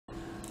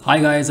Hi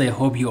guys, I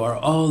hope you are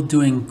all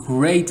doing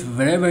great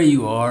wherever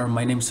you are.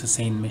 My name is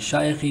Hussein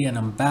Meshaikhi and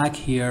I'm back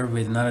here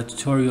with another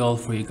tutorial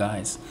for you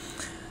guys.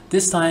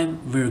 This time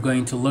we're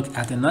going to look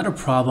at another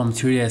problem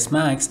 3ds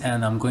Max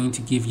and I'm going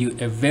to give you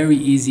a very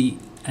easy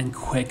and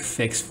quick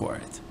fix for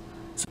it.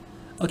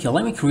 Okay,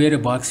 let me create a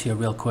box here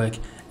real quick,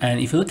 and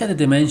if you look at the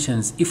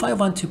dimensions, if I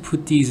want to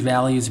put these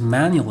values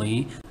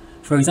manually,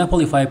 for example,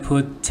 if I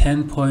put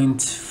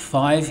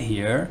 10.5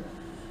 here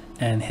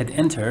and hit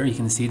enter, you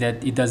can see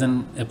that it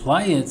doesn't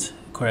apply it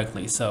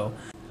correctly. So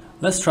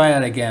let's try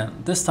it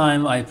again. This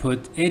time I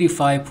put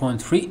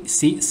 85.3.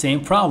 See, same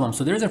problem.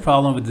 So there's a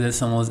problem with the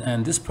decimals,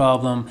 and this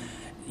problem,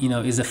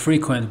 is a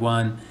frequent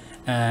one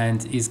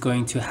and is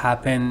going to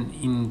happen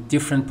in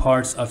different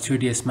parts of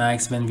 3ds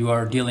Max when we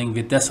are dealing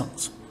with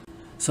decimals.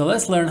 So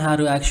let's learn how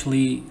to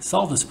actually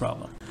solve this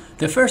problem.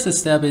 The first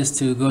step is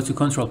to go to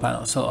control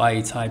panel. So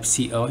I type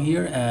CO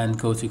here and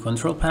go to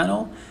control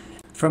panel.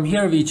 From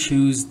here we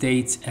choose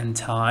date and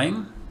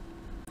time.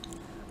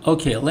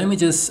 Okay, let me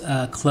just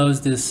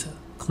close this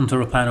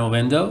control panel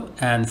window,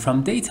 and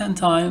from date and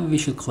time we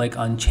should click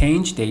on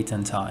change date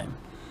and time.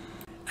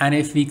 And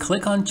if we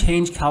click on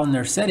change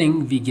calendar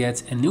setting, we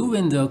get a new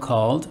window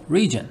called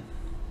region.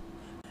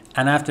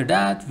 And after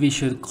that we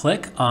should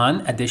click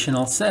on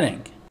additional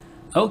setting.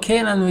 Okay,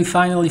 and then we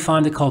finally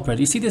found the culprit.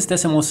 You see this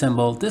decimal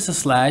symbol, this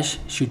slash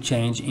should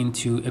change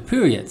into a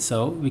period.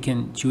 So we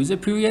can choose a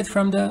period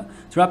from the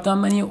drop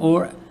down menu,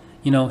 or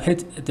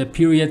hit the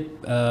period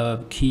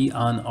key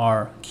on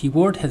our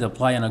keyboard, hit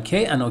apply and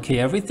okay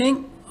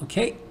everything.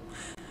 Okay,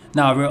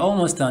 now we're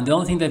almost done. The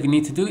only thing that we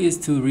need to do is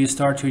to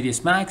restart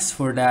 3ds Max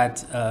for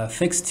that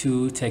fix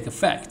to take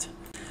effect.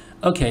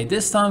 Okay,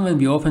 this time when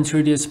we open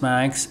 3ds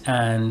Max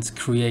and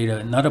create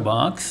another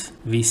box,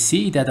 we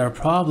see that our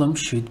problem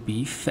should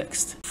be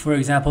fixed. For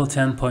example,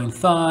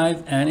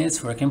 10.5, and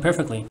it's working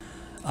perfectly.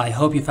 I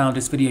hope you found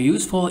this video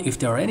useful. If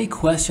there are any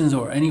questions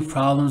or any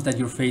problems that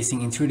you're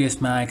facing in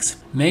 3ds Max,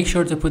 make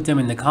sure to put them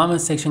in the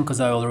comment section,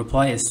 because I will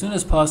reply as soon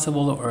as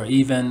possible, or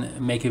even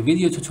make a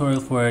video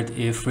tutorial for it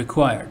if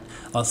required.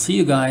 I'll see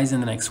you guys in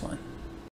the next one.